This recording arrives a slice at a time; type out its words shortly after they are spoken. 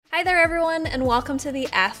Hi there, everyone, and welcome to the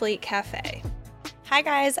Athlete Cafe. Hi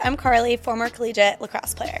guys, I'm Carly, former collegiate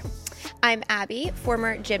lacrosse player. I'm Abby,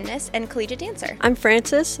 former gymnast and collegiate dancer. I'm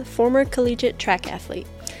Frances, former collegiate track athlete.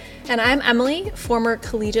 And I'm Emily, former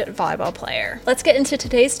collegiate volleyball player. Let's get into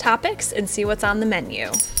today's topics and see what's on the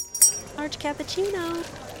menu. Large cappuccino.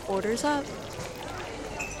 Orders up.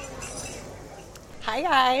 Hi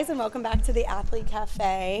guys, and welcome back to the Athlete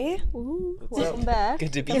Cafe. Ooh, welcome back.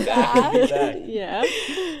 Good to be back. Good to be back. Yeah.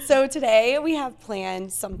 So today we have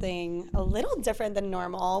planned something a little different than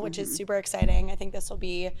normal, which is super exciting. I think this will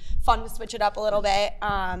be fun to switch it up a little bit.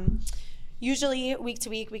 Usually week to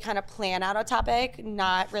week we kind of plan out a topic,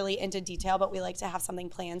 not really into detail, but we like to have something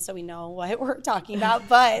planned so we know what we're talking about.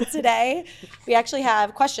 But today we actually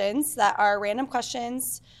have questions that are random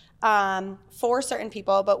questions for certain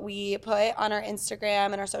people, but we put on our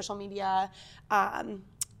Instagram and our social media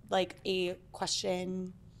like a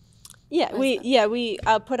question. We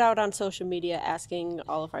put out on social media asking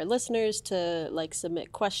all of our listeners to like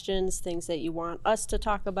submit questions, things that you want us to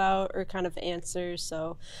talk about or kind of answer.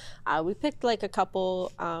 So we picked like a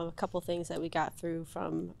couple things that we got through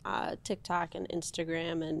from TikTok and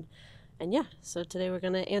Instagram and yeah, so today we're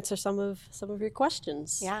gonna answer some of your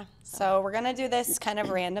questions. Yeah, so we're gonna do this kind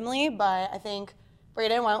of randomly, but I think,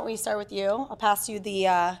 Brayden, why don't we start with you? I'll pass you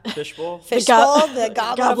the Fishbowl. The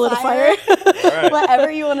goblet of fire. All right.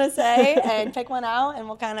 Whatever you want to say, and pick one out, and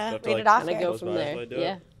we'll kind of read it off Kind of here. go from there.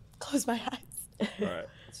 Yeah. Close my eyes. All right.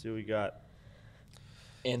 Let's see what we got.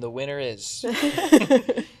 And the winner is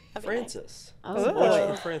Frances. Oh.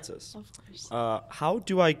 Question for Frances. Of course. How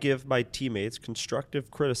do I give my teammates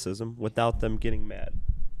constructive criticism without them getting mad?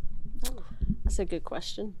 That's a good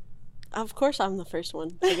question. Of course, I'm the first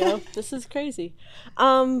one to go. This is crazy.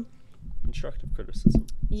 Constructive criticism.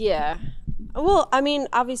 Yeah. Well, I mean,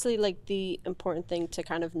 obviously, like, the important thing to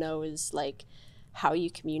kind of know is, like, how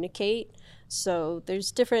you communicate. So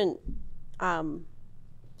there's different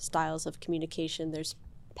styles of communication. There's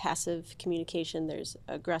passive communication, there's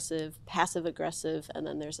aggressive, passive-aggressive, and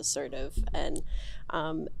then there's assertive. And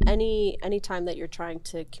any time that you're trying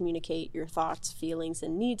to communicate your thoughts, feelings,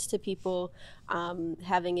 and needs to people,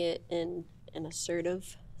 having it in an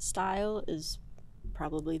assertive style is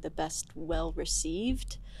probably the best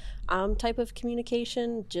well-received type of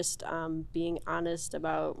communication. Just being honest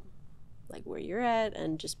about like where you're at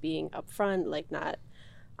and just being upfront, like not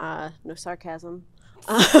no sarcasm.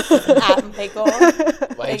 At Michael,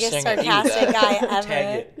 biggest sarcastic guy ever.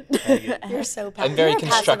 Tag it. You're so passive. I'm very You're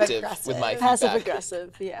constructive passive-aggressive. with my Passive feedback.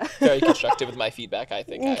 aggressive, yeah. Very constructive with my feedback, I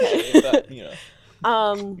think, actually. But, you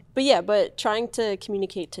know. But trying to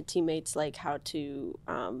communicate to teammates like how to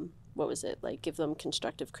like give them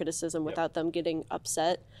constructive criticism without them getting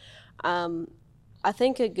upset. I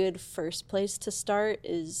think a good first place to start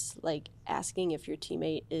is like asking if your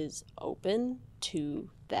teammate is open to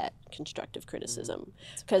that constructive criticism.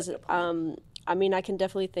 Because I mean, I can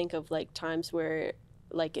definitely think of like times where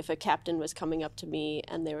like if a captain was coming up to me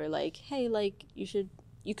and they were like, hey, like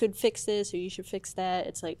you could fix this or you should fix that.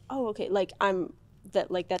 It's like, oh, okay. Like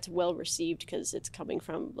that's well received because it's coming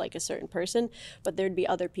from like a certain person. But there'd be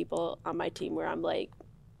other people on my team where I'm like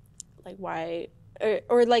why,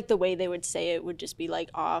 or like the way they would say it would just be like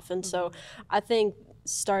off. And so I think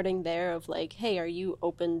starting there of like, hey, are you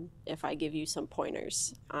open if I give you some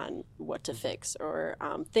pointers on what to fix or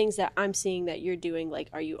things that I'm seeing that you're doing, like,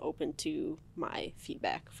 are you open to my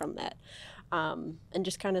feedback from that? And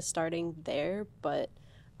just kind of starting there. But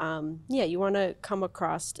you want to come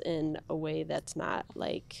across in a way that's not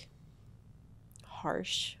like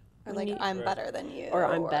harsh. Or like, I'm better than you. Or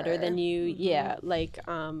I'm better than you. Yeah. Like,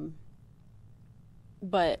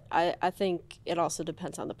 but I think it also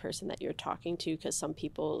depends on the person that you're talking to, because some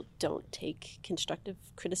people don't take constructive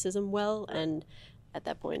criticism well. And at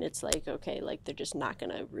that point, it's like, okay, like they're just not going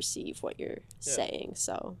to receive what you're saying.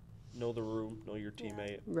 So Know the room, know your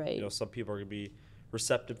teammate. Right. You know, some people are going to be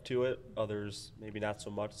receptive to it, others maybe not so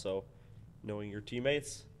much. So knowing your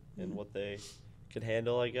teammates and what they can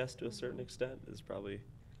handle, I guess, to a certain extent is probably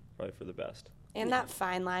for the best. And that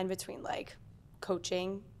fine line between like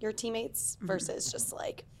coaching your teammates versus just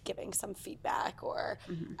like giving some feedback or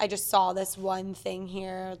I just saw this one thing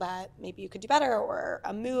here that maybe you could do better, or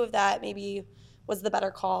a move that maybe was the better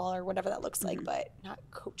call, or whatever that looks like, but not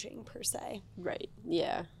coaching per se. Right.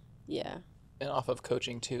 Yeah. And off of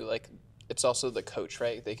coaching, too, like, it's also the coach,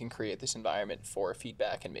 right? They can create this environment for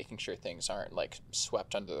feedback and making sure things aren't, like,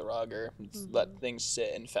 swept under the rug or let things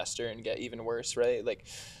sit and fester and get even worse, right? Like,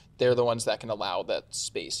 they're the ones that can allow that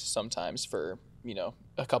space sometimes for, you know,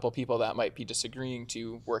 a couple people that might be disagreeing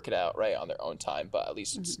to work it out, right, on their own time. But at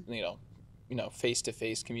least it's, you know,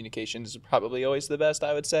 face-to-face communication is probably always the best,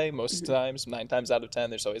 I would say. Most times, 9 times out of 10,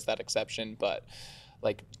 there's always that exception. But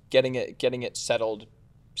like getting it settled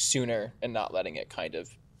sooner and not letting it kind of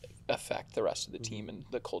affect the rest of the team and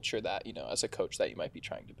the culture that, as a coach that you might be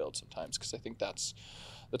trying to build sometimes, because I think that's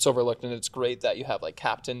overlooked. And it's great that you have like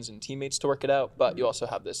captains and teammates to work it out, but you also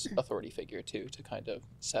have this authority figure too to kind of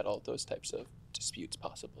settle those types of disputes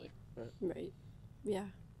possibly. Right. Yeah.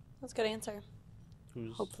 That's a good answer.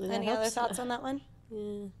 Hopefully that Any helps. other thoughts on that one? Yeah. I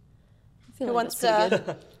Who feel like wants that's pretty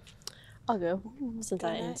to? good. I'll go since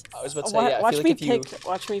I next? I was about to say, yeah, I feel like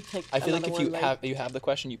Watch me pick. I feel like another if one, you have the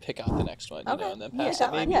question, you pick out the next one, Okay. and then Yeah, pass that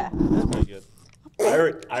it one. maybe. Yeah. That's pretty good.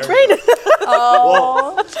 I already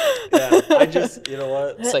Oh, yeah, I just, you know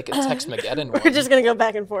what? It's like a Tex-Mageddon one. We're just gonna go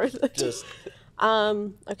back and forth. Just,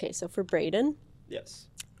 Okay, so for Braden, yes.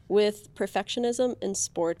 with perfectionism in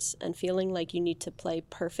sports and feeling like you need to play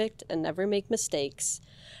perfect and never make mistakes,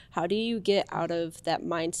 how do you get out of that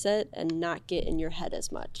mindset and not get in your head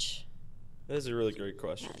as much? That is a really great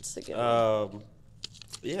question. That's a good one.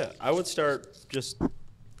 Yeah, I would start just,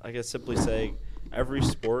 I guess, simply saying every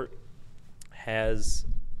sport has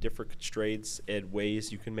different constraints and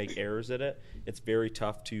ways you can make errors in it. It's very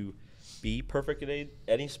tough to be perfect in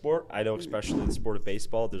any sport. I know, especially in the sport of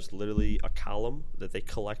baseball, there's literally a column that they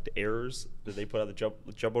collect errors that they put on the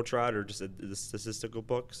Jumbotron or just in the statistical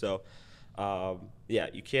book. So, yeah,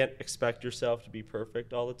 you can't expect yourself to be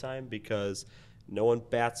perfect all the time because no one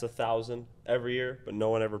bats 1,000 every year, but no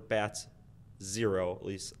one ever bats 0. At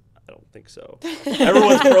least I don't think so.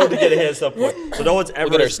 Everyone's prone to get a hit at some point, so no one's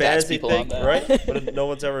ever at our as bad as stats they people on think, that. right? But no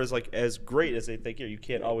one's ever as great as they think. Here, you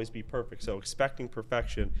can't always be perfect. So expecting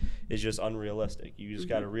perfection is just unrealistic. You just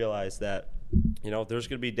got to realize that, there's going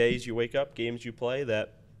to be days you wake up, games you play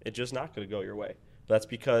that it's just not going to go your way. But that's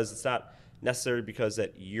because it's not necessarily because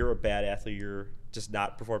that you're a bad athlete, you're just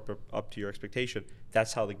not performing up to your expectation.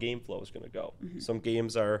 That's how the game flow is going to go. Some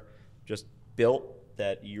games are just built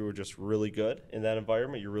that you were just really good in that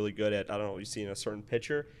environment. You're really good at, you see in a certain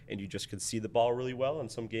pitcher and you just can see the ball really well. In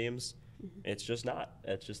some games, it's just not.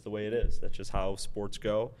 That's just the way it is. That's just how sports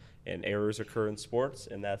go, and errors occur in sports,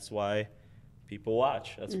 and that's why people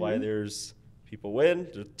watch. That's why there's people win,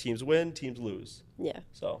 teams lose. Yeah.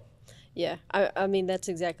 So. Yeah, I mean, that's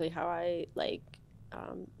exactly how I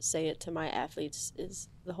say it to my athletes. Is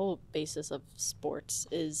the whole basis of sports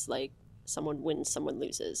is like someone wins, someone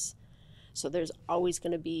loses. So there's always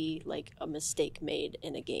going to be like a mistake made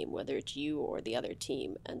in a game, whether it's you or the other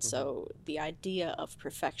team. And so the idea of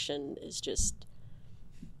perfection is just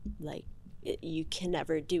like you can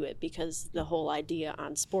never do it, because the whole idea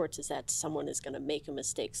on sports is that someone is going to make a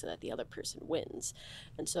mistake so that the other person wins.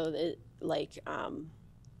 And so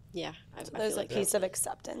yeah, so there's a piece of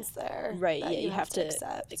acceptance there. Right, that yeah, you have to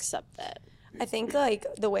accept that. I think like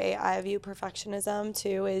the way I view perfectionism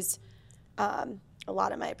too is a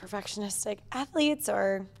lot of my perfectionistic athletes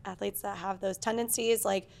or athletes that have those tendencies,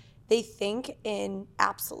 like they think in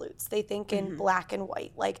absolutes. They think in black and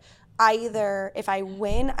white. Like either if I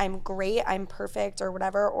win, I'm great, I'm perfect or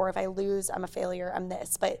whatever, or if I lose, I'm a failure, I'm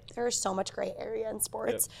this. But there's so much gray area in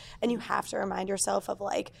sports. And you have to remind yourself of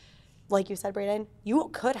like you said, Braden, you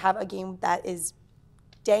could have a game that is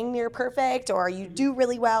dang near perfect, or you do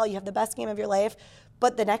really well, you have the best game of your life,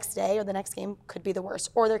 but the next day or the next game could be the worst,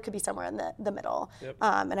 or there could be somewhere in the middle.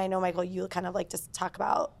 And I know, Michael, you kind of like to talk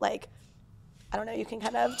about like, I don't know, you can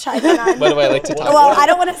kind of chime in on. What do I like to talk about? Well, I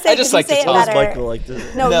don't want to say, I just like to say it talk. better. Michael like to,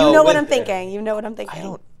 No, No, you know what but- I'm thinking. You know what I'm thinking. I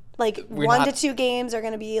don't. Like We're 1 to not- 2 games are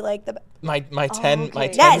going to be like the. My 10 okay.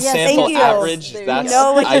 10 Yes, sample thank you. average. There you That's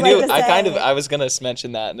know what I you knew. like to say. I was gonna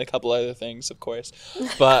mention that and a couple other things, of course,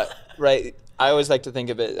 but right. I always like to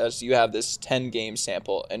think of it as you have this 10 game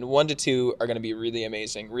sample, and 1 to 2 are going to be really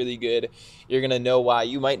amazing, really good. You're going to know why.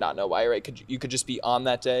 You might not know why, right? You could just be on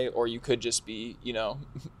that day, or you could just be,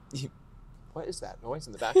 what is that noise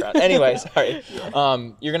in the background? Anyway, sorry.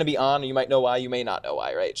 You're going to be on, you might know why, you may not know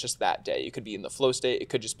why, right? It's just that day. You could be in the flow state. It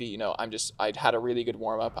could just be, I had a really good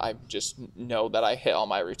warm up. I just know that I hit all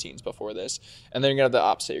my routines before this. And then you're going to have the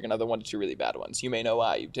opposite. You're going to have the 1 to 2 really bad ones. You may know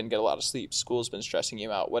why. You didn't get a lot of sleep. School's been stressing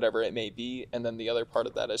you out, whatever it may be. And then the other part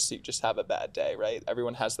of that is you just have a bad day, right?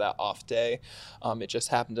 Everyone has that off day. It just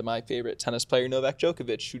happened to my favorite tennis player, Novak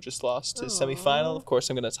Djokovic, who just lost his semifinal. Of course,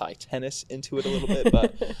 I'm going to tie tennis into it a little bit,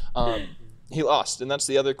 but He lost, and that's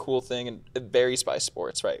the other cool thing, and it varies by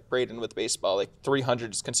sports, right? Braden with baseball, like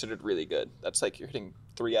 300 is considered really good. That's like you're hitting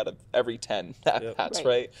 3 out of every 10 at-bats,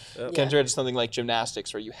 right? Compared to something like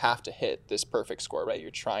gymnastics, where you have to hit this perfect score, right?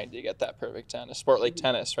 You're trying to get that perfect 10. A sport like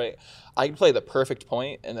tennis, right? I can play the perfect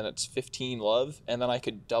point, and then it's 15 love, and then I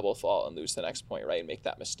could double fall and lose the next point, right? And make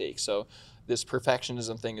that mistake. So this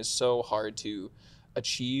perfectionism thing is so hard to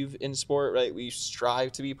achieve in sport, right? We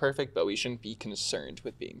strive to be perfect, but we shouldn't be concerned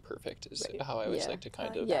with being perfect, is how I always like to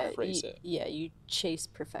kind of phrase it. Yeah, you chase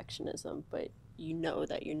perfectionism, but you know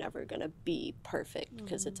that you're never going to be perfect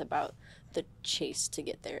because it's about the chase to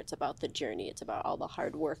get there. It's about the journey. It's about all the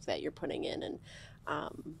hard work that you're putting in, and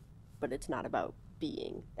but it's not about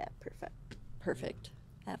being that perfect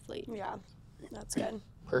athlete. Yeah, that's good.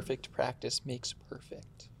 Perfect practice makes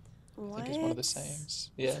perfect. What? I think it's one of the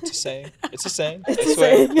sayings. Yeah, it's a saying. It's a saying. I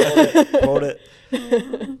swear. Quote it.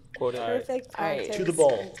 Quote it. Perfect All right. practice. To the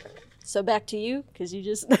ball. So back to you, because you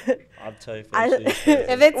just. I'll tell you I- first. If it's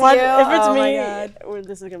If it's oh my me, God.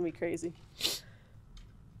 this is gonna be crazy.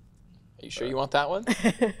 Are you sure you want that one?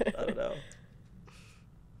 I don't know.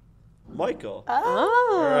 Michael.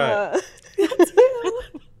 Oh. right. Here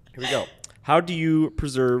we go. How do you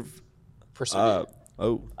preserve? Persevere.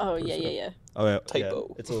 Oh yeah. Oh yeah. Typo.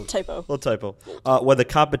 Yeah. It's a Typo. little typo. When the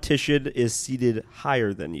competition is seated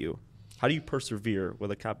higher than you, how do you persevere when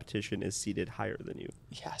the competition is seated higher than you?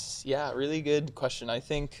 Yes. Yeah, really good question. I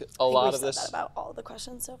think a I think lot we've of said this. that about all the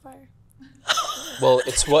questions so far. Well,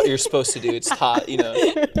 it's what you're supposed to do. It's hot,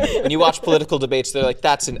 when you watch political debates, they're like,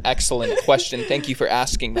 that's an excellent question. Thank you for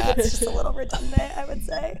asking that. It's just a little redundant, I would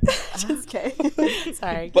say. Just kidding.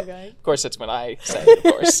 Sorry, keep going. Of course, that's when I say it,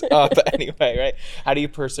 of course. But anyway, right? How do you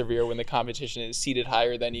persevere when the competition is seated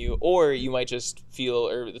higher than you? Or you might just feel,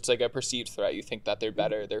 or it's like a perceived threat. You think that they're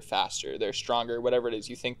better, they're faster, they're stronger, whatever it is.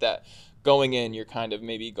 You think that going in, you're kind of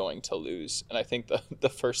maybe going to lose. And I think the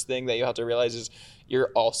first thing that you have to realize is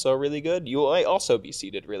you're also really good. You might also be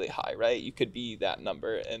seated really high, right? You could be that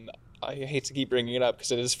number. And I hate to keep bringing it up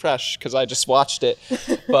because it is fresh because I just watched it.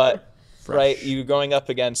 But, right, you going up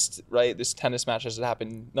against, right, this tennis match has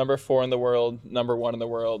happened. Number 4 in the world, number 1 in the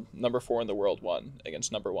world, number 4 in the world won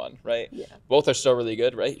against number 1, right? Yeah. Both are still really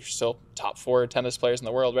good, right? You're still top 4 tennis players in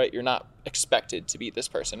the world, right? You're not expected to beat this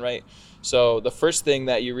person, right? So the first thing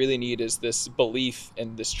that you really need is this belief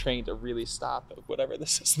and this train to really stop whatever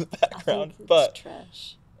this is in the background. But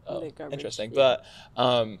trash. Interesting. Yeah.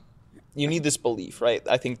 But you need this belief, right?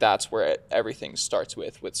 I think that's where everything starts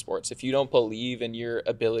with sports. If you don't believe in your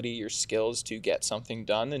ability, your skills to get something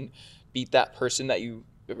done and beat that person that you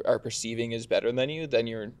are perceiving is better than you, then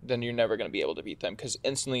you're never going to be able to beat them, because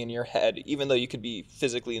instantly in your head, even though you could be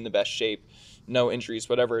physically in the best shape, no injuries,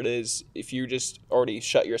 whatever it is, if you just already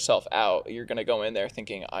shut yourself out, you're going to go in there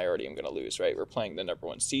thinking, I already am going to lose, right? We're playing the number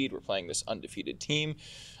 1 seed. We're playing this undefeated team.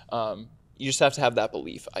 You just have to have that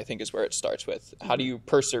belief, I think, is where it starts with. How do you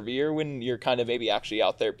persevere when you're kind of maybe actually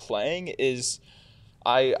out there playing is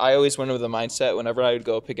I always went with the mindset whenever I would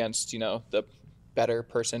go up against, the better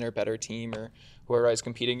person or better team or whoever I was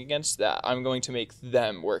competing against, that I'm going to make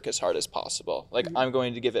them work as hard as possible. Like, I'm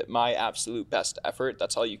going to give it my absolute best effort.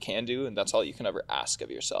 That's all you can do, and that's all you can ever ask of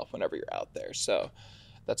yourself whenever you're out there. So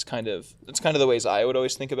that's kind of the ways I would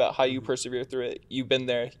always think about how you persevere through it. You've been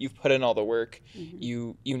there, you've put in all the work,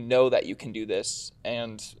 you know that you can do this.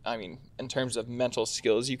 And I mean, in terms of mental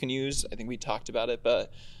skills you can use, I think we talked about it,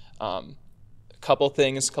 but a couple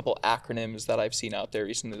acronyms that I've seen out there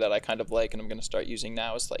recently that I kind of like and I'm going to start using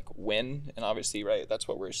now is like WIN. And obviously, right, that's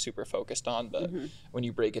what we're super focused on. But when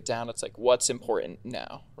you break it down, it's like, what's important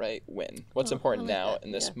now, right? WIN. What's important now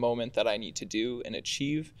in this moment that I need to do and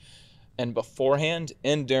achieve? And beforehand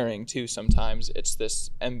and during too, sometimes it's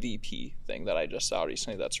this MVP thing that I just saw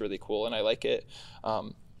recently that's really cool and I like it.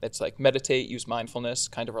 It's like meditate, use mindfulness,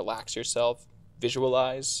 kind of relax yourself,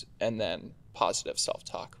 visualize, and then positive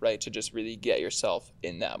self-talk, right? To just really get yourself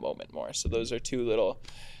in that moment more. So those are 2 little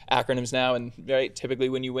acronyms now. And right, typically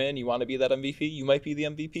when you win, you want to be that MVP. You might be the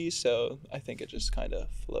MVP. So I think it just kind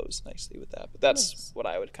of flows nicely with that. But that's what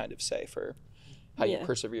I would kind of say for how you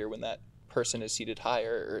persevere when that person is seated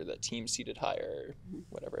higher or the team seated higher, or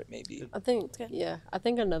whatever it may be. I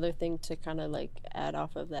think another thing to kind of like add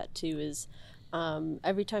off of that too is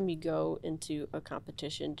every time you go into a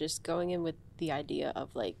competition, just going in with the idea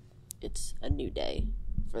of like it's a new day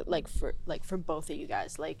for both of you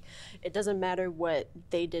guys. Like, it doesn't matter what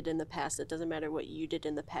they did in the past, it doesn't matter what you did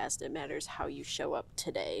in the past, it matters how you show up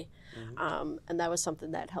today. And that was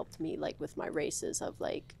something that helped me like with my races of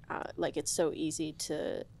like it's so easy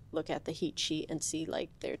to look at the heat sheet and see like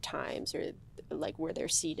their times or like where they're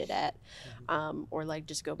seated at, or like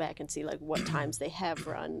just go back and see like what times they have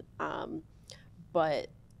run. But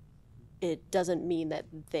it doesn't mean that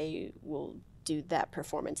they will do that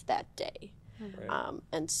performance that day. Right.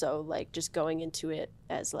 And so like just going into it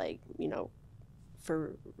as like, you know,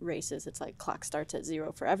 for races, it's like clock starts at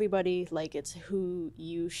 0 for everybody. Like it's who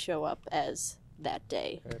you show up as that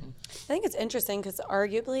day. Right. I think it's interesting because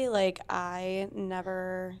arguably, like, I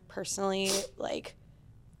never personally, like,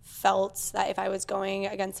 felt that if I was going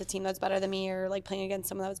against a team that's better than me or, like, playing against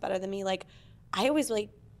someone that was better than me, like, I always, like,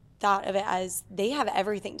 thought of it as they have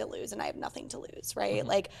everything to lose and I have nothing to lose, right?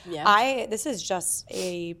 Like, this is just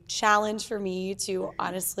a challenge for me to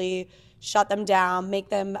honestly shut them down, make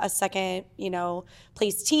them a second, you know,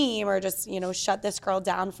 place team, or just, you know, shut this girl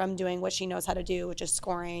down from doing what she knows how to do, which is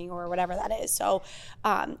scoring or whatever that is. So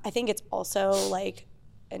I think it's also like,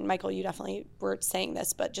 and Michael, you definitely were saying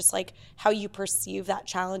this, but just like how you perceive that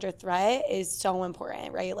challenge or threat is so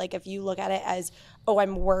important, right? Like if you look at it as, oh,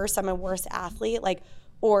 I'm a worse athlete, like,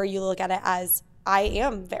 or you look at it as, I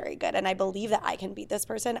am very good and I believe that I can beat this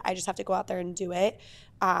person. I just have to go out there and do it.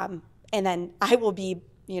 And then I will be,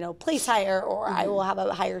 you know, place higher, or I will have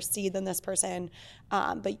a higher seed than this person.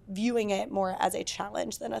 But viewing it more as a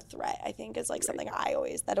challenge than a threat, I think is like something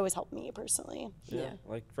that always helped me personally. Yeah.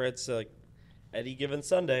 Like Fred said, like any given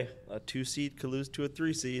Sunday, a 2 seed could lose to a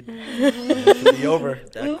 3 seed. It could be over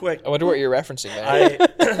that quick. I wonder what you're referencing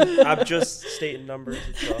there. I'm just stating numbers.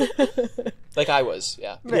 Like I was,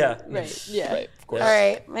 yeah. Yeah. Right. Yeah. Right, of course. All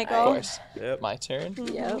right, Michael. Of course. Yep. My turn?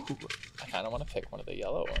 Yeah. I kind of want to pick one of the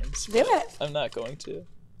yellow ones. Do it. I'm not going to.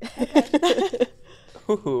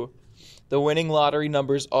 Ooh. The winning lottery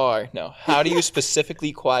numbers are... No. How do you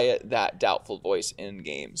specifically quiet that doubtful voice in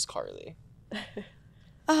games, Carly?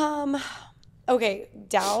 Okay,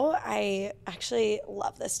 doubt. I actually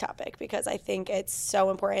love this topic because I think it's so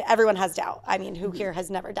important. Everyone has doubt. I mean, who here has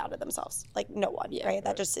never doubted themselves? Like no one, right?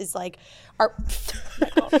 That just is like our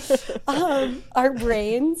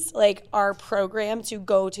brains like are programmed to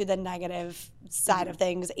go to the negative side of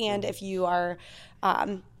things. And if you are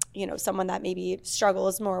you know, someone that maybe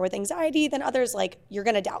struggles more with anxiety than others, like you're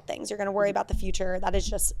going to doubt things. You're going to worry about the future. That is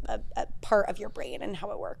just a part of your brain and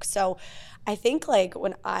how it works. So I think like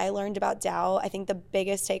when I learned about doubt, I think the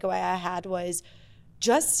biggest takeaway I had was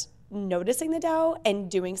just noticing the doubt and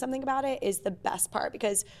doing something about it is the best part,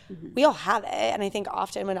 because we all have it. And I think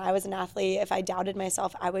often when I was an athlete, if I doubted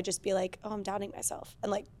myself, I would just be like, oh, I'm doubting myself. And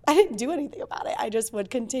like, I didn't do anything about it. I just would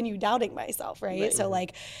continue doubting myself, right? So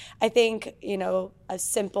like, I think, you know, a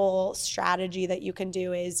simple strategy that you can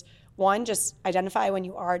do is, one, just identify when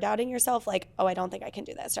you are doubting yourself, like, oh, I don't think I can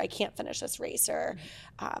do this, or I can't finish this race, or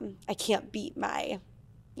I can't beat my,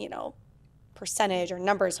 you know, percentage or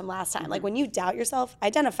numbers from last time. Like when you doubt yourself,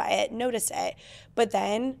 identify it, notice it, but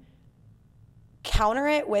then counter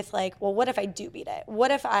it with like, well, what if I do beat it?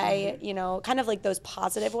 What if I, you know, kind of like those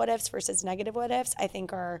positive what ifs versus negative what ifs, I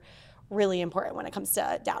think are really important when it comes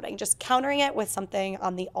to doubting. Just countering it with something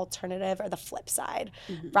on the alternative or the flip side,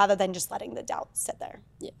 rather than just letting the doubt sit there.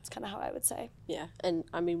 Yeah, it's kind of how I would say. Yeah, and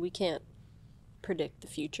I mean, we can't predict the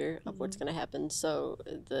future of what's going to happen, so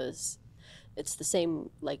it's the same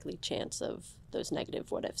likely chance of those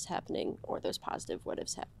negative what ifs happening or those positive what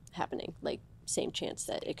ifs happening. Like same chance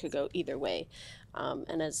that it could go either way.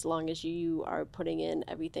 And as long as you are putting in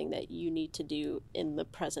everything that you need to do in the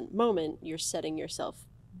present moment, you're setting yourself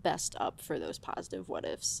best up for those positive what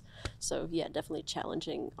ifs. So yeah, definitely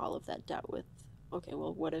challenging all of that doubt with, okay,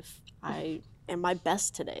 well, what if I am my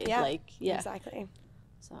best today? Yeah, like, yeah, exactly.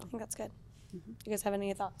 So I think that's good. Do you guys have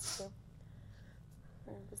any thoughts too?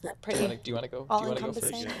 Or is that Do pretty you want to go? all Do you want to go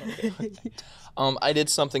first? encompassing? I did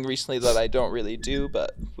something recently that I don't really do,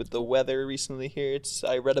 but with the weather recently here,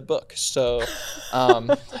 I read a book. So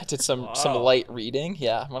I did some light reading.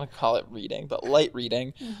 Yeah, I'm gonna call it reading, but light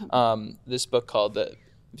reading. This book called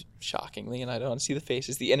shockingly, and I don't see the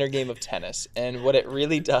faces, The Inner Game of Tennis. And what it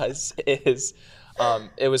really does is,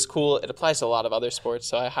 it was cool. It applies to a lot of other sports,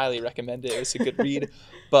 so I highly recommend it. It was a good read.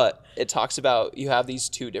 But it talks about you have these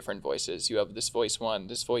two different voices. You have this voice one,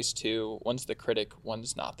 this voice two. One's the critic,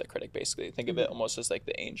 one's not the critic, basically. Think of it almost as like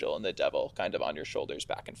the angel and the devil kind of on your shoulders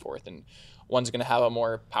back and forth. And one's going to have a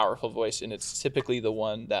more powerful voice, and it's typically the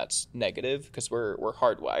one that's negative, because we're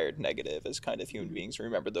hardwired negative as kind of human beings. We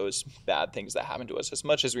remember those bad things that happen to us as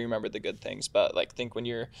much as we remember the good things. But like think when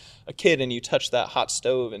you're a kid and you touch that hot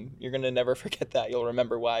stove, and you're going to never forget that. You'll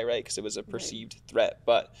remember why, right? Because it was a perceived threat.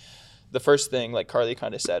 But the first thing, like Carly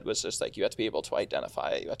kind of said, was just like you have to be able to identify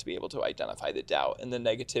it. You have to be able to identify the doubt and the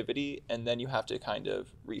negativity, and then you have to kind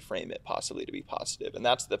of reframe it possibly to be positive. And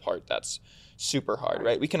that's the part that's super hard,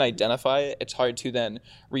 right? We can identify it. It's hard to then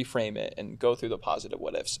reframe it and go through the positive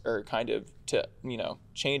what ifs, or kind of to,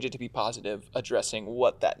 change it to be positive, addressing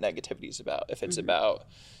what that negativity is about. If it's about,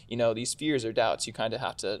 these fears or doubts, you kind of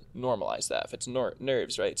have to normalize that. If it's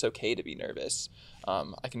nerves, right? It's okay to be nervous.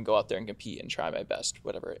 I can go out there and compete and try my best,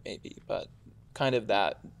 whatever it may be. But kind of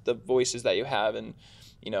the voices that you have, and,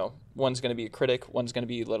 one's going to be a critic, one's going to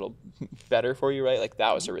be a little better for you, right? Like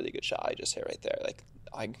that was a really good shot I just hit right there. Like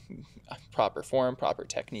proper form, proper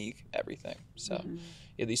technique, everything. So you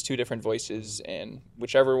have these two different voices, and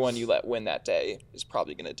whichever one you let win that day is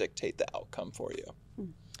probably going to dictate the outcome for you.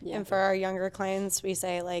 Yeah. And for our younger clients, we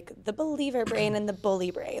say like the believer brain and the bully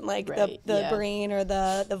brain, like the brain or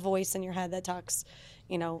the voice in your head that talks,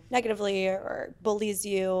 negatively or bullies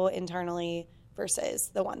you internally versus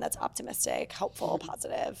the one that's optimistic, helpful,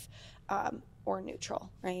 positive, or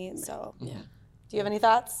neutral, right? So, do you have any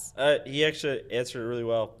thoughts? He actually answered it really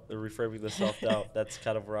well. The reframing the self-doubt. That's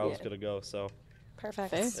kind of where I was going to go. So perfect.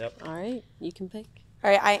 Fair. Yep. All right, you can pick. All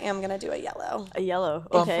right, I am gonna do a yellow. A yellow.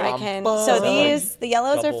 If Okay. I can. So the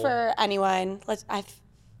yellows double- are for anyone.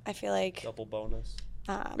 I feel like. Double bonus.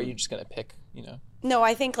 Are you just going to pick, No,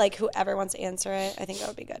 I think like whoever wants to answer it, I think that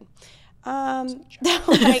would be good. Oh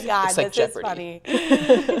my God, It's like this Jeopardy.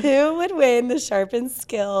 is funny. Who would win the Sharpened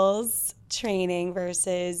Skills training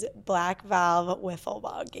versus Black Valve wiffle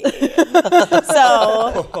ball game?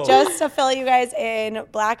 So just to fill you guys in,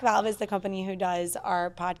 Black Valve is the company who does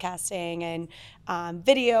our podcasting and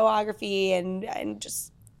videography and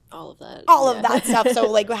just All of that. all of that stuff.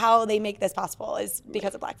 So like how they make this possible is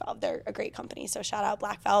because of Black Valve. They're a great company. So shout out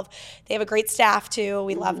Black Valve. They have a great staff too.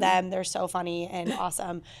 We love them. They're so funny and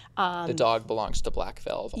awesome. the dog belongs to Black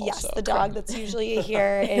Valve also. Yes, the dog that's usually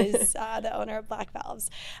here is the owner of Black Valves.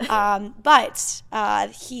 But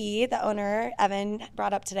the owner, Evan,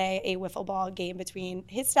 brought up today a wiffle ball game between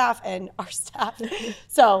his staff and our staff.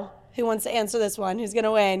 So who wants to answer this one? Who's going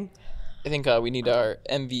to win? I think we need our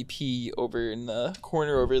MVP over in the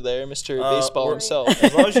corner over there, Mr. Baseball himself.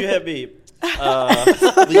 As long as you have me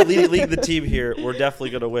leading the team here, we're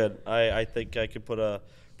definitely going to win. I think I can put a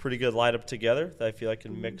pretty good lineup together. I feel I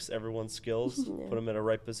can mix everyone's skills, put them in a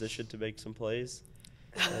right position to make some plays.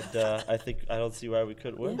 And I don't see why we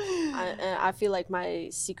couldn't win. I feel like my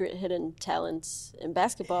secret hidden talents in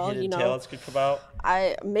basketball, Hidden talents could come out.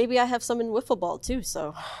 Maybe I have some in wiffle ball too.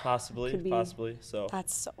 So Possibly. So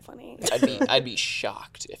That's so funny. I'd be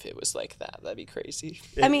shocked if it was like that. That'd be crazy.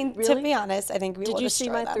 I mean, to Really? be honest, I think we will did you see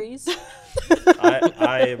destroy my them. threes?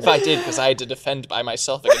 I am. If I did, because I had to defend by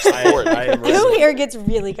myself against the board. I am Who ready. here gets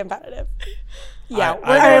really competitive? Yeah,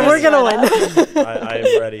 we're gonna win. I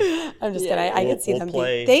am ready. I'm just kidding. I We'll- can see we'll them.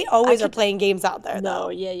 play. They always are playing games out there, No, though.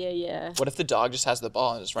 yeah. What if the dog just has the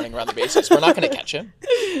ball and is running around the bases? We're not going to catch him.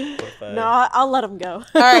 No, I'll let them go.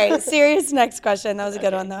 All right, serious next question. That was a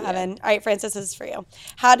good one, though, Evan. All right, Francis, this is for you.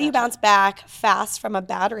 How do you bounce back fast from a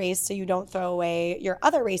bad race so you don't throw away your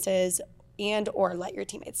other races and or let your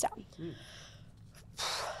teammates down?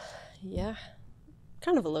 Yeah,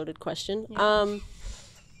 kind of a loaded question.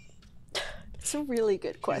 It's a really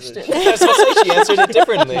good question. I was going to say she answered it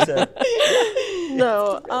differently.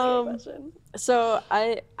 No, so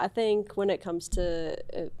I think when it comes to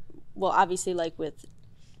obviously like with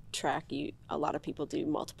track, a lot of people do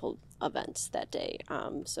multiple events that day.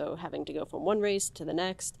 So having to go from one race to the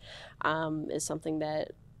next is something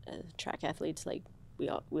that track athletes like we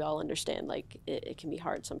all understand. Like it can be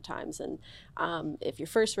hard sometimes, and if your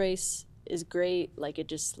first race is great, like it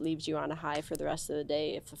just leaves you on a high for the rest of the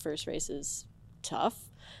day. If the first race is tough,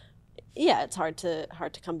 yeah, it's hard to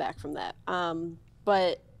come back from that.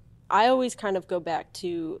 But I always kind of go back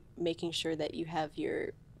to making sure that you have your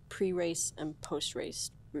pre-race and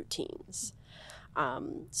post-race routines.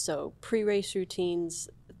 So pre-race routines,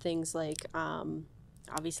 things like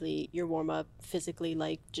obviously your warm-up physically,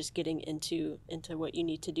 like just getting into what you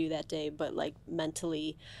need to do that day, but like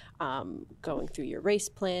mentally going through your race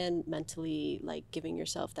plan, mentally like giving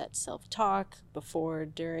yourself that self-talk before,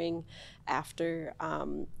 during, after,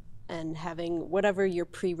 and having whatever your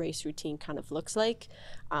pre-race routine kind of looks like.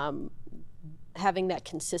 Having that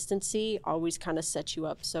consistency always kind of sets you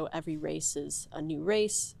up so every race is a new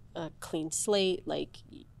race, a clean slate, like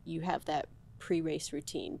you have that pre-race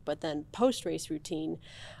routine. But then post-race routine,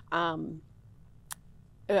 on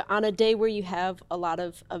a day where you have a lot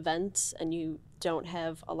of events and you don't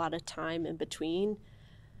have a lot of time in between,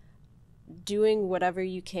 doing whatever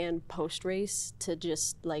you can post-race to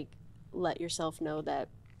just like let yourself know that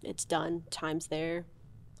it's done, time's there,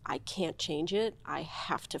 I can't change it. I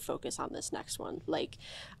have to focus on this next one. Like,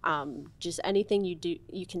 just anything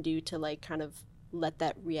you can do to like kind of let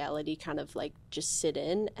that reality kind of like just sit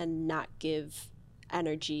in and not give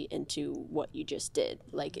energy into what you just did.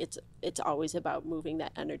 Like it's always about moving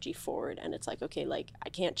that energy forward, and it's like, okay, like I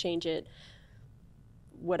can't change it.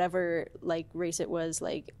 Whatever like race it was,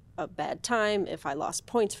 like a bad time, if I lost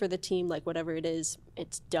points for the team, like whatever it is,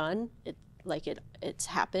 it's done. It's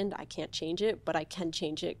happened. I can't change it, but I can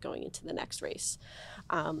change it going into the next race.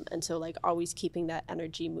 And so like always keeping that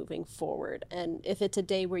energy moving forward. And if it's a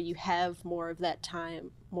day where you have more of that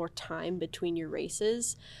time, more time between your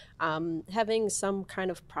races, having some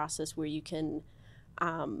kind of process where you can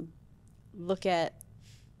look at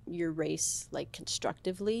your race like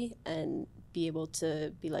constructively and be able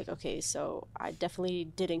to be like, okay, so I definitely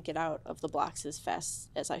didn't get out of the blocks as fast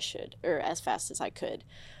as I should, or as fast as I could.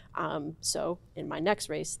 So in my next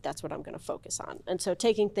race, that's what I'm going to focus on. And so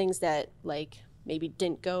taking things that like maybe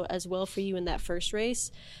didn't go as well for you in that first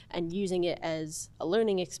race and using it as a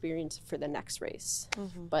learning experience for the next race.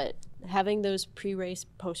 But having those pre-race,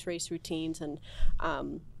 post-race routines and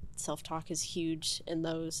self-talk is huge in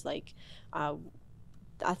those. Like, I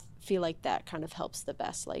feel like that kind of helps the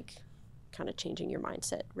best, like kind of changing your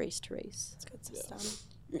mindset race to race. It's a good system.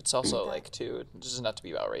 It's also like too, this is not to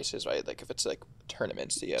be about races, right? Like if it's like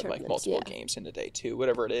tournaments, you have like multiple games in a day too,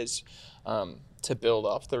 whatever it is, to build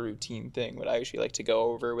off the routine thing. What I usually like to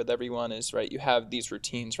go over with everyone is, right, you have these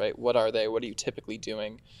routines, right? What are they? What are you typically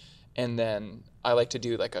doing? And then I like to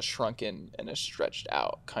do like a shrunken and a stretched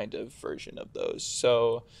out kind of version of those.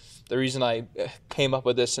 So the reason I came up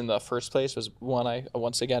with this in the first place was, one, I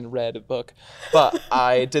once again read a book, but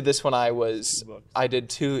I did this when I did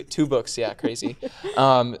two books. Yeah, crazy.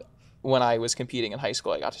 When I was competing in high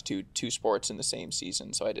school, I got to do two sports in the same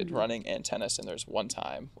season. So I did running and tennis, and there's one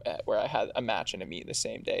time where I had a match and a meet the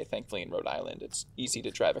same day. Thankfully, in Rhode Island, it's easy to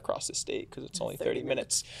drive across the state because it's only 30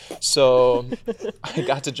 minutes. So I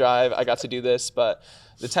got to drive, I got to do this, but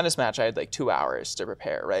the tennis match, I had like 2 hours to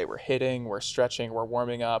prepare, right? We're hitting, we're stretching, we're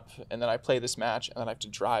warming up, and then I play this match, and then I have to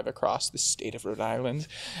drive across the state of Rhode Island,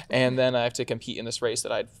 and then I have to compete in this race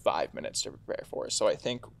that I had 5 minutes to prepare for. So I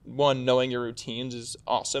think, one, knowing your routines is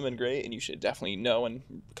awesome and great, and you should definitely know and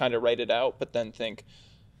kind of write it out, but then think,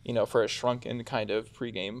 you know, for a shrunken kind of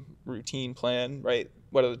pregame routine plan, right?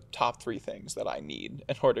 What are the top 3 things that I need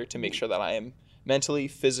in order to make sure that I am mentally,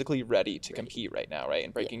 physically ready to compete right now, right?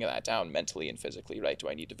 And breaking that down mentally and physically, right? Do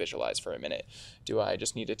I need to visualize for a minute? Do I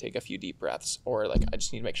just need to take a few deep breaths? Or like I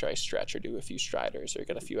just need to make sure I stretch or do a few striders or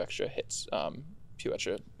get a few extra hits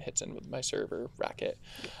in with my serve or racket.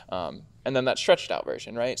 And then that stretched out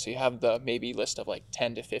version, right? So you have the maybe list of like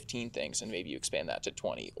 10 to 15 things, and maybe you expand that to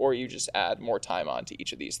 20, or you just add more time onto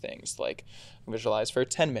each of these things. Like visualize for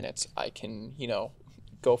 10 minutes. I can,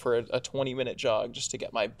 go for a 20-minute jog just to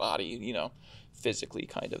get my body, physically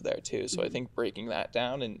kind of there too. So I think breaking that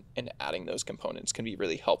down and adding those components can be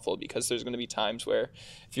really helpful, because there's going to be times where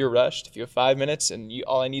if you're rushed, if you have 5 minutes and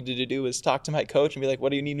all I needed to do was talk to my coach and be like, what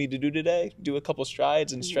do you need me to do today? Do a couple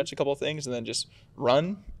strides and stretch a couple things and then just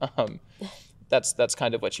run. That's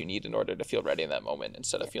kind of what you need in order to feel ready in that moment,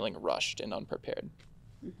 instead of feeling rushed and unprepared.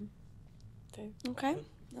 Okay,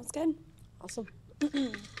 that's good. Awesome.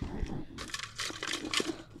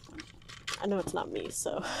 I know it's not me,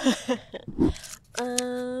 so.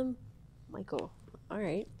 Michael, all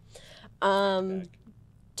right.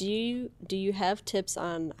 Do you have tips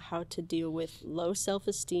on how to deal with low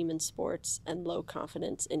self-esteem in sports and low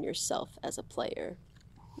confidence in yourself as a player?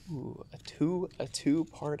 Ooh, a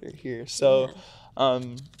two-parter here. So,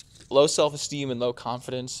 low self-esteem and low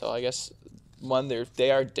confidence. So I guess one,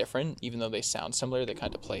 they are different, even though they sound similar. They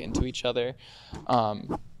kind of play into each other.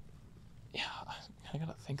 I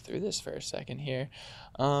gotta think through this for a second here.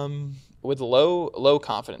 With low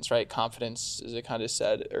confidence, right? Confidence, as I kind of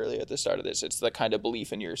said earlier at the start of this, it's the kind of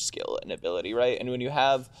belief in your skill and ability, right? And when you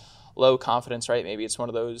have low confidence, right, maybe it's one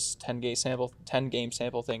of those 10 game sample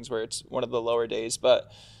things where it's one of the lower days, but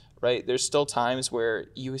right, there's still times where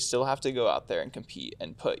you still have to go out there and compete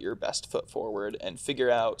and put your best foot forward and figure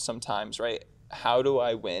out sometimes, right, how do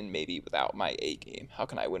I win maybe without my A game? How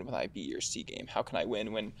can I win with my B or C game? How can I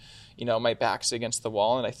win when, my back's against the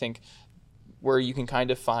wall? And I think where you can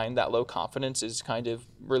kind of find that low confidence is kind of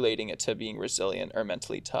relating it to being resilient or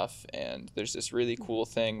mentally tough. And there's this really cool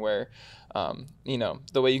thing where, the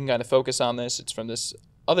way you can kind of focus on this, it's from this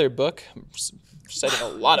other book. I'm citing a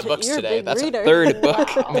lot of books today. That's reader. A third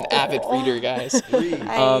book. Wow. I'm an avid reader, guys.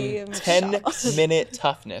 10-minute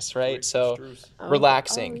toughness, right? So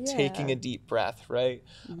relaxing, taking a deep breath, right?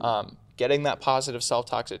 Getting that positive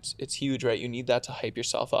self-talk, it's huge, right? You need that to hype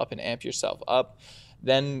yourself up and amp yourself up.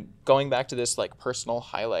 then going back to this like personal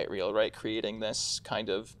highlight reel, right? Creating this kind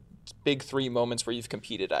of big 3 moments where you've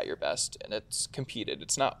competed at your best, and it's competed.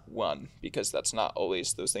 It's not won, because that's not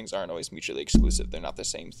always, those things aren't always mutually exclusive. They're not the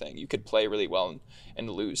same thing. You could play really well and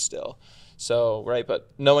lose still. So, right,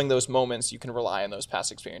 but knowing those moments, you can rely on those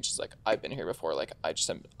past experiences. Like, I've been here before. Like, I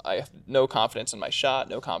have no confidence in my shot,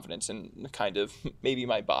 no confidence in kind of maybe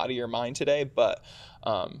my body or mind today, but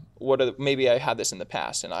maybe I had this in the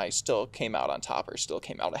past and I still came out on top or still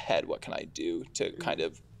came out ahead. What can I do to kind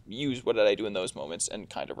of use what did I do in those moments and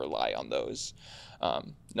kind of rely on those.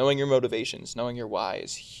 Knowing your motivations, knowing your why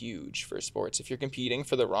is huge for sports. If you're competing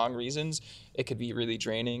for the wrong reasons, it could be really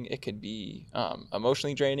draining. It could be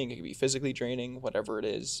emotionally draining. It could be physically draining, whatever it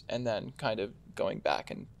is. And then kind of going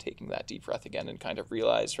back and taking that deep breath again and kind of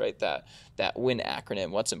realize, right, that WIN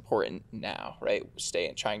acronym, what's important now, right?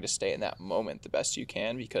 Trying to stay in that moment the best you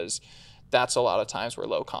can, because that's a lot of times where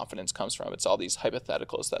low confidence comes from. It's all these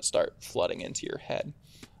hypotheticals that start flooding into your head.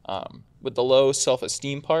 With the low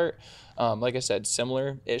self-esteem part, like I said,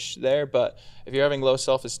 similar-ish there, but if you're having low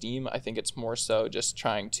self-esteem, I think it's more so just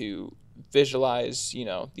trying to visualize,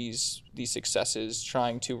 these successes,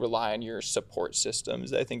 trying to rely on your support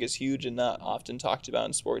systems, I think is huge and not often talked about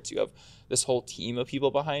in sports. You have this whole team of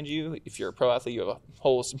people behind you. If you're a pro athlete, you have a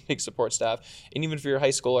whole big support staff. And even if you're a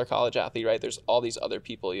high school or college athlete, right, there's all these other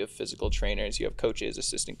people. You have physical trainers, you have coaches,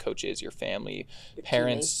 assistant coaches, your family, your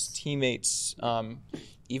parents, teammates,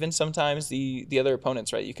 even sometimes the other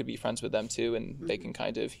opponents, right? You could be friends with them too, and they can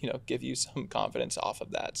kind of, give you some confidence off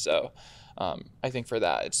of that. So I think for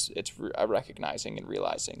that, it's recognizing and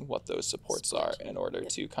realizing what those supports are in order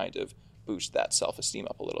to kind of boost that self-esteem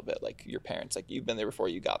up a little bit. Like your parents, like you've been there before,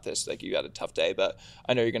 you got this, like you had a tough day, but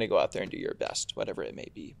I know you're going to go out there and do your best, whatever it may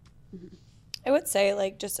be. Mm-hmm. I would say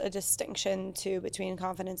like just a distinction too between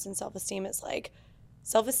confidence and self-esteem is like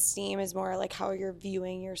self-esteem is more like how you're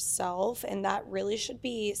viewing yourself, and that really should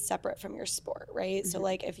be separate from your sport, right? Mm-hmm. So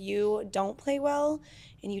like if you don't play well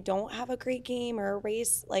and you don't have a great game or a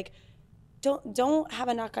race, like don't have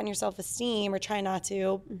a knock on your self-esteem or try not to,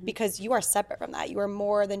 mm-hmm. because you are separate from that. You are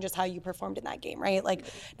more than just how you performed in that game, right? Like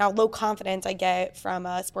now low confidence I get from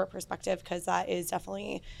a sport perspective because that is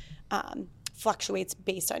definitely fluctuates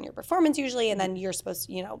based on your performance usually, and then you're supposed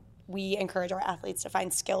to, we encourage our athletes to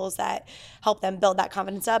find skills that help them build that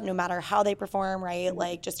confidence up no matter how they perform, right? Mm-hmm.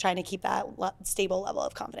 Like just trying to keep that stable level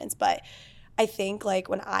of confidence. But I think like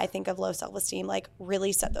when I think of low self-esteem, like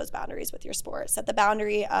really set those boundaries with your sport. Set the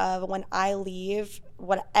boundary of when I leave,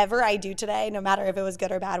 whatever I do today, no matter if it was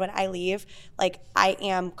good or bad, when I leave, like I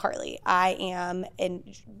am Carly. I am,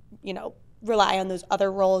 and rely on those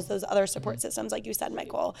other roles, those other support systems, like you said,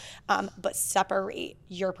 Michael, but separate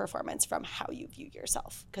your performance from how you view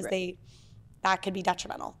yourself, because that could be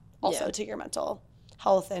detrimental also to your mental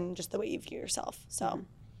health and just the way you view yourself. So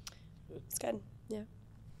it's good. Yeah.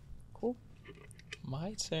 Cool.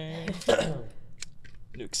 My turn.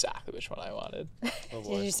 I knew exactly which one I wanted. Oh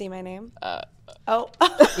boy. Did you see my name?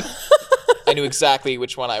 I knew exactly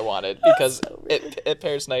which one I wanted because it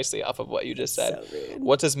pairs nicely off of what you just said. So rude.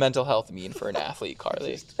 What does mental health mean for an athlete,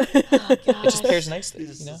 Carly? It just pairs nicely.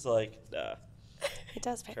 It's like, it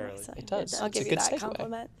does pair nicely. It does. I'll give you that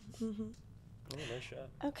compliment. Mm-hmm. Oh, nice shot.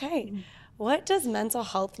 Okay. What does mental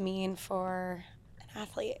health mean for an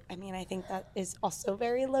athlete? I mean, I think that is also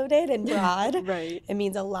very loaded and broad. Right. It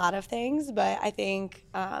means a lot of things, but I think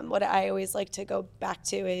what I always like to go back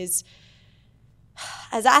to is,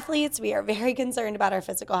 as athletes, we are very concerned about our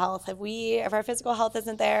physical health. If our physical health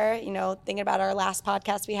isn't there, thinking about our last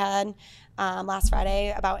podcast we had last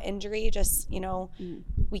Friday about injury, just,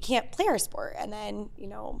 we can't play our sport. And then,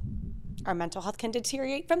 our mental health can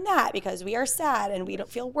deteriorate from that because we are sad and we don't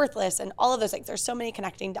feel worthless and all of those things. There's so many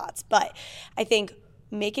connecting dots. But I think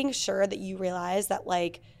making sure that you realize that,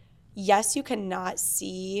 like, yes, you cannot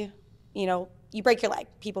see, you break your leg.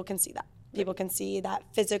 People can see that. People can see that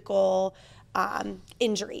physical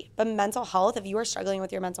injury. But mental health, if you are struggling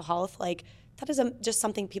with your mental health, like, that is just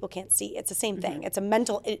something people can't see. It's the same thing. It's a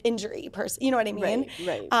mental injury person. You know what I mean?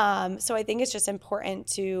 Right. So I think it's just important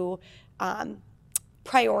to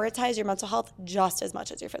prioritize your mental health just as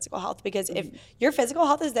much as your physical health, because if your physical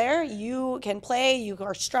health is there, you can play, you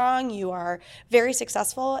are strong, you are very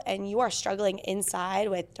successful, and you are struggling inside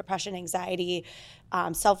with depression, anxiety,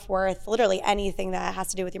 self-worth, literally anything that has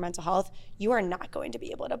to do with your mental health, you are not going to be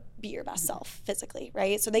able to be your best self physically,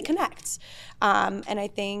 right? So they connect. And I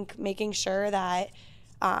think making sure that,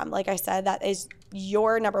 like I said, that is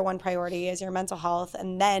your number one priority is your mental health,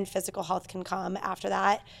 and then physical health can come after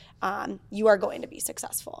that. You are going to be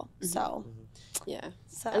successful. So, yeah.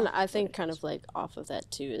 And I think kind of like off of that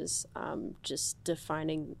too is just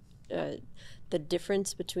defining the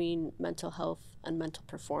difference between mental health and mental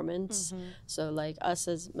performance. So like us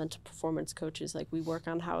as mental performance coaches, like we work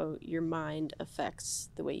on how your mind affects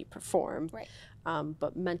the way you perform. Right.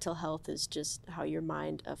 But mental health is just how your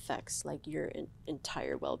mind affects like your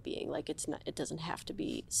entire well-being. Like it doesn't have to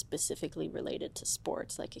be specifically related to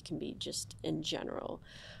sports. Like it can be just in general.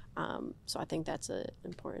 So I think that's an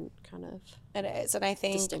important kind of It is. And I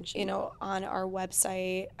think, distinction. on our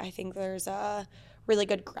website, I think there's a really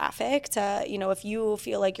good graphic to, if you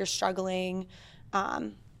feel like you're struggling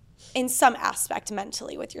in some aspect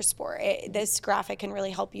mentally with your sport, this graphic can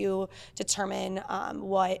really help you determine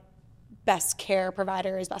what best care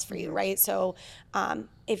provider is best for you, right? So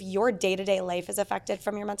if your day-to-day life is affected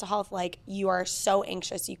from your mental health, like you are so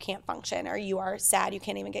anxious you can't function, or you are sad you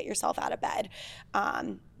can't even get yourself out of bed,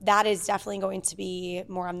 that is definitely going to be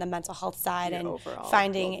more on the mental health side, and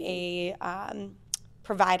finding a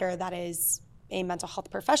provider that is a mental health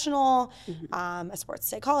professional, a sports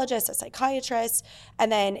psychologist, a psychiatrist. And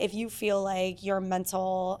then if you feel like your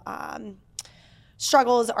mental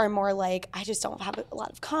struggles are more like, I just don't have a lot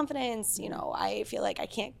of confidence, I feel like I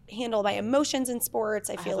can't handle my emotions in sports,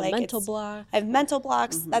 I feel like mental block. I have mental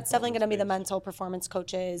blocks. That's definitely going to be the mental performance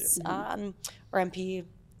coaches, or MPC.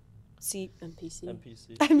 NPC.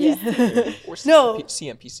 Or No.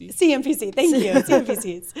 CMPC. CMPC, thank you,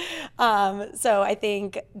 CMPCs. So I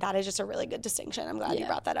think that is just a really good distinction. I'm glad you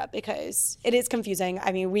brought that up, because it is confusing.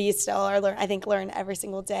 I mean, we still are learn every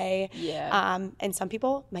single day. Yeah. And some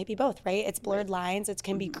people might be both, right? It's blurred lines. It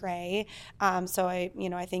can be gray. So I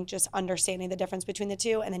think just understanding the difference between the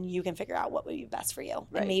two, and then you can figure out what would be best for you.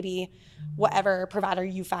 And maybe whatever provider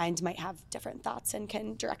you find might have different thoughts and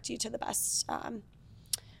can direct you to the best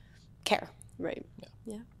care. Right.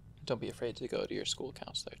 Yeah. Don't be afraid to go to your school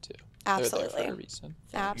counselor too. Absolutely. They're there for a reason.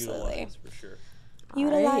 Absolutely. Utilize, for sure.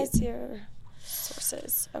 Utilize your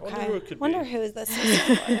sources. Okay. who it could Wonder be. who this is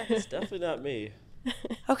for. It's definitely not me.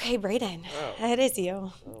 Okay, Brayden. Oh. It is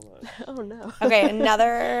you. Oh no. Okay,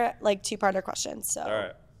 another two-parter question. So All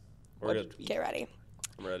right. We're good. get ready.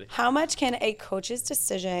 I'm ready. How much can a coach's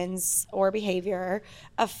decisions or behavior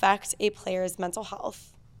affect a player's mental health?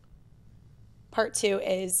 Part 2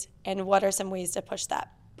 is, and what are some ways to push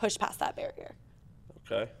past that barrier?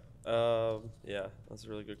 Okay. Yeah, that's a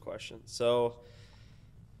really good question. So,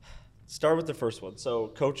 start with the first one. So,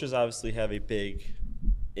 coaches obviously have a big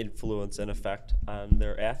influence and effect on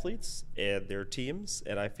their athletes and their teams.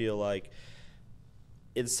 And I feel like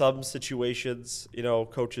in some situations,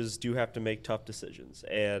 coaches do have to make tough decisions.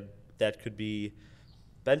 And that could be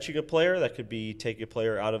benching a player, that could be taking a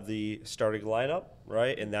player out of the starting lineup,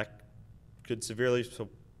 right? And that could severely, so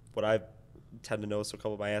what I tend to know, so a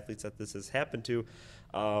couple of my athletes that this has happened to,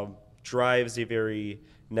 drives a very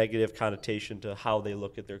negative connotation to how they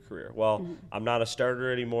look at their career. Well, I'm not a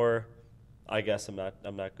starter anymore. I guess I'm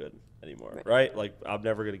not good anymore, right? Like I'm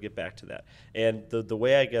never going to get back to that. And the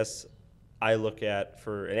way I guess I look at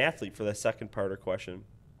for an athlete, for the second part of the question,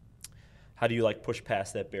 how do you push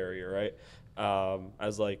past that barrier, right? I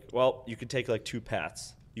was like, well, you could take 2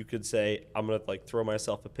 paths. You could say, I'm going to throw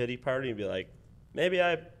myself a pity party and be like, maybe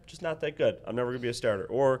I'm just not that good. I'm never going to be a starter.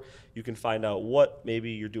 Or you can find out what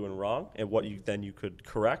maybe you're doing wrong and what you could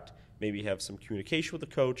correct. Maybe have some communication with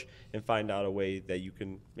the coach and find out a way that you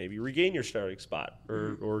can maybe regain your starting spot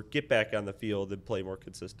or get back on the field and play more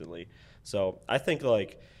consistently. So I think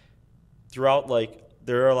throughout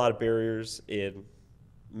there are a lot of barriers in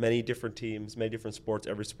many different teams, many different sports.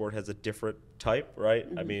 Every sport has a different type, right?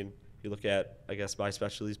 I mean, you look at, I guess, my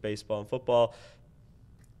specialty is baseball and football.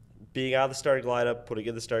 Being out of the starting lineup, putting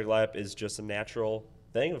in the starting lineup is just a natural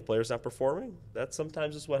thing. If a player's not performing, that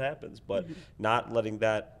sometimes is what happens. But not letting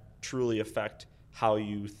that truly affect how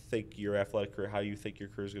you think your athletic career, how you think your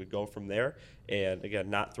career is going to go from there. And, again,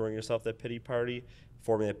 not throwing yourself that pity party,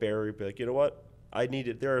 forming that barrier, be like, you know what?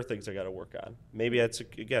 There are things I got to work on. Maybe it's,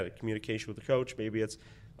 again, a communication with the coach. Maybe it's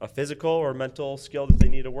a physical or mental skill that they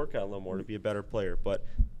need to work on a little more to be a better player. But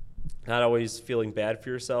not always feeling bad for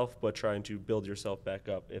yourself, but trying to build yourself back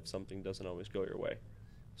up if something doesn't always go your way.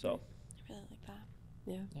 So, I really like that.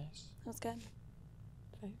 Yeah. Nice. That was good.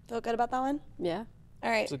 Feel good about that one? Yeah. All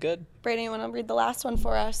right. Was it good? Brayden, you want to read the last one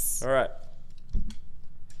for us? all right.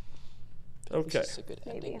 This Okay. is a good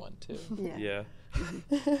ending one too. Yeah.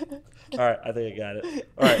 All right, I think I got it.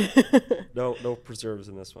 All right. No preserves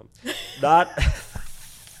in this one. Not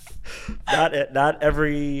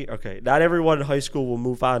everyone in high school will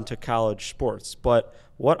move on to college sports, but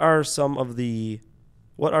what are some of the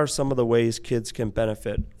ways kids can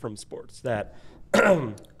benefit from sports that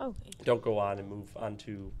don't go on and move on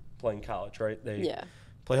to playing college, right? They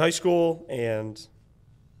play high school and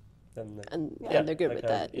Then and Yeah, they're good like with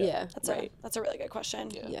how- that. yeah. Yeah, That's a really good question.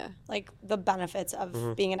 yeah. Like the benefits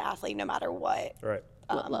of being an athlete, no matter what right.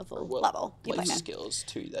 What level? What level you life play at. skills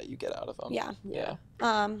too that you get out of them. Yeah. Yeah.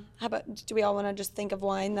 How about, do we all want to just think of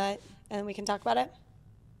one and then we can talk about it?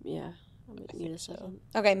 Yeah. I need a second.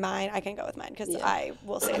 Okay, mine, I can go with mine because I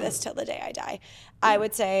will say this till the day I die. I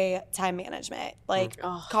would say time management. Like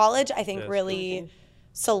college, I think really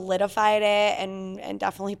solidified it and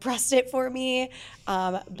definitely pressed it for me.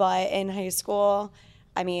 But in high school,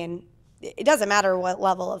 I mean, it doesn't matter what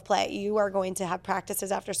level of play. You are going to have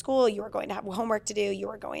practices after school. You are going to have homework to do. You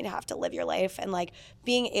are going to have to live your life. And like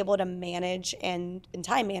being able to manage and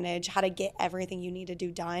time manage how to get everything you need to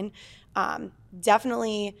do done.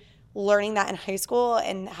 Definitely learning that in high school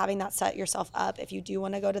and having that set yourself up if you do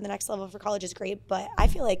want to go to the next level for college is great. But I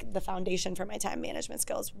feel like the foundation for my time management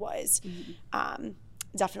skills was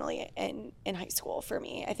definitely in high school for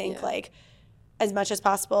me. I think like as much as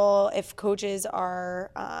possible, if coaches are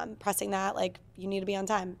pressing that, like you need to be on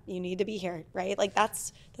time, you need to be here, right? Like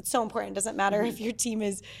that's so important. It doesn't matter if your team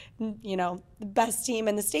is, the best team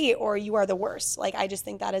in the state or you are the worst. Like I just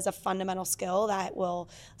think that is a fundamental skill that will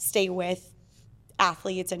stay with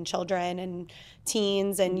athletes and children and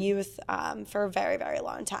teens and youth for a very, very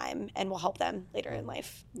long time and will help them later in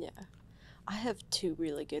life. Yeah. I have two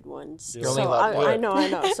really good ones. You're only So allowed one. I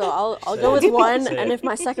know. So I'll Say go it. with one, Say and it. if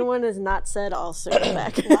my second one is not said, I'll circle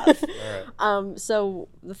back. All right. So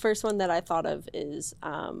the first one that I thought of is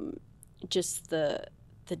just the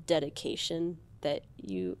dedication that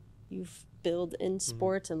you've built in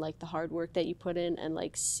sports and like the hard work that you put in and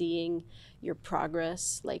like seeing your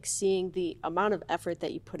progress, like seeing the amount of effort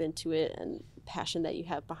that you put into it and passion that you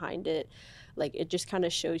have behind it. Like it just kind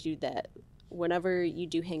of shows you that whenever you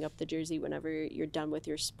do hang up the jersey, whenever you're done with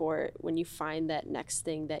your sport, when you find that next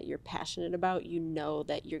thing that you're passionate about, you know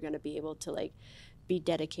that you're going to be able to like be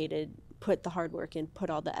dedicated, put the hard work in, put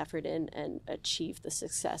all the effort in, and achieve the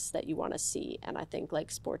success that you want to see. And I think like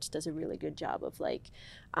sports does a really good job of like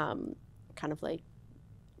kind of like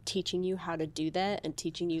teaching you how to do that and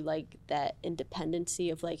teaching you like that independency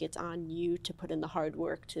of like it's on you to put in the hard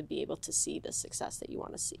work to be able to see the success that you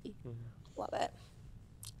want to see. Love it.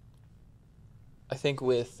 I think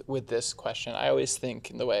with this question, I always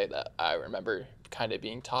think in the way that I remember kind of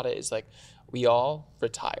being taught it is like we all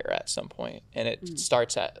retire at some point and it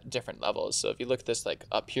starts at different levels. So if you look at this like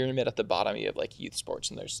a pyramid at the bottom, you have like youth sports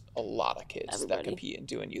and there's a lot of kids that compete and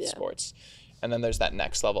doing youth sports. And then there's that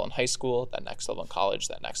next level in high school, that next level in college,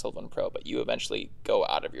 that next level in pro, but you eventually go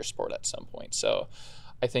out of your sport at some point. So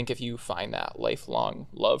I think if you find that lifelong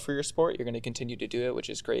love for your sport, you're going to continue to do it,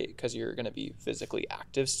 which is great because you're going to be physically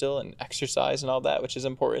active still and exercise and all that, which is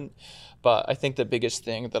important. But I think the biggest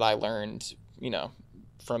thing that I learned,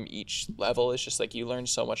 from each level is just like you learn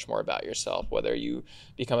so much more about yourself, whether you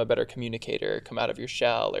become a better communicator, come out of your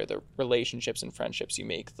shell, or the relationships and friendships you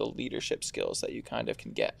make, the leadership skills that you kind of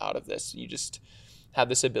can get out of this. You just have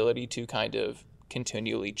this ability to kind of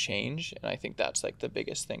continually change. And I think that's like the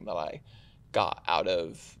biggest thing that I got out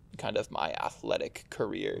of kind of my athletic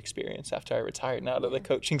career experience after I retired. Not of the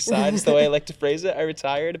coaching side is the way I like to phrase it. I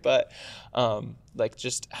retired, but like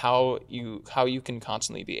just how you can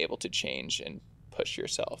constantly be able to change and push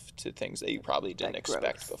yourself to things that you probably didn't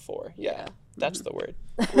expect before. Yeah, that's the word.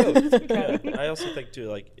 Yeah. I also think too,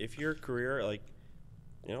 like if your career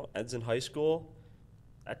ends in high school,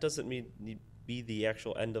 that doesn't mean be the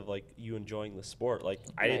actual end of like you enjoying the sport. Like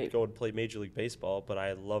I didn't go and play Major League Baseball, but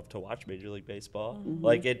I love to watch Major League Baseball.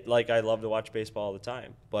 Like I love to watch baseball all the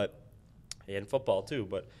time, but and football too.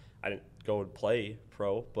 But I didn't go and play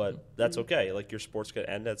pro. But that's okay. Like your sport's gonna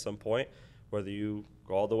end at some point, whether you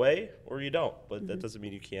go all the way or you don't. But that doesn't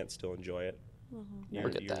mean you can't still enjoy it.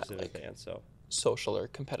 Years in advance. So social or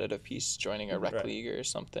competitive piece, joining a rec league or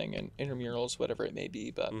something, and intramurals, whatever it may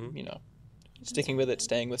be. But sticking with it,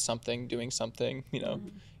 staying with something, doing something,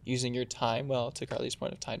 using your time well. To Carly's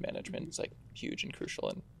point of time management, it's like huge and crucial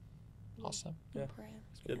and awesome. Yeah,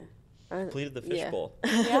 it's good. Completed the fishbowl.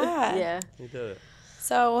 Yeah. You did it.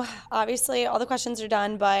 So obviously all the questions are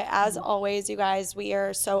done, but as always, you guys, we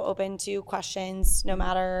are so open to questions, no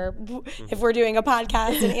matter if we're doing a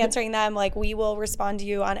podcast and answering them. Like we will respond to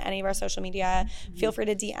you on any of our social media. Feel free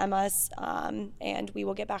to DM us, and we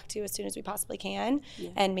will get back to you as soon as we possibly can.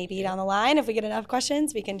 And maybe down the line, if we get enough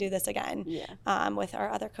questions, we can do this again with our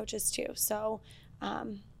other coaches too. So,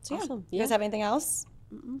 Awesome. You guys have anything else?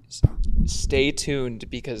 Stay tuned,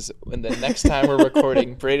 because when the next time we're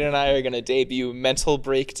recording, Braden and I are going to debut Mental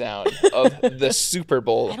Breakdown of the Super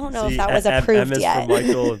Bowl. I don't know if that was approved M is yet. for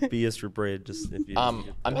Michael and B is for Braid. Just if you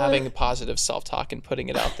I'm having positive self-talk and putting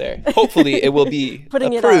it out there. Hopefully, it will be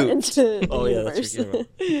Putting approved. it out into the oh yeah, universe. that's your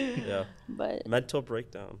game. Yeah, But mental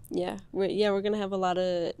breakdown. yeah, we're gonna have a lot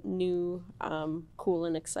of new, cool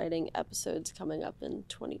and exciting episodes coming up in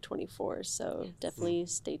 2024. So definitely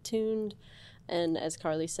stay tuned. And as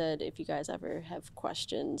Carly said, if you guys ever have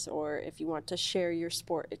questions, or if you want to share your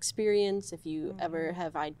sport experience, if you ever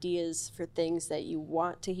have ideas for things that you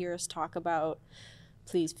want to hear us talk about,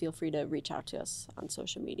 please feel free to reach out to us on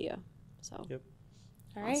social media. So. Yep.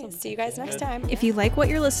 All right. See you guys next time. If you like what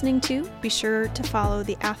you're listening to, be sure to follow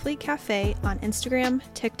the Athlete Cafe on Instagram,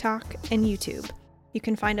 TikTok, and YouTube. You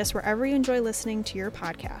can find us wherever you enjoy listening to your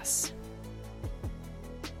podcasts.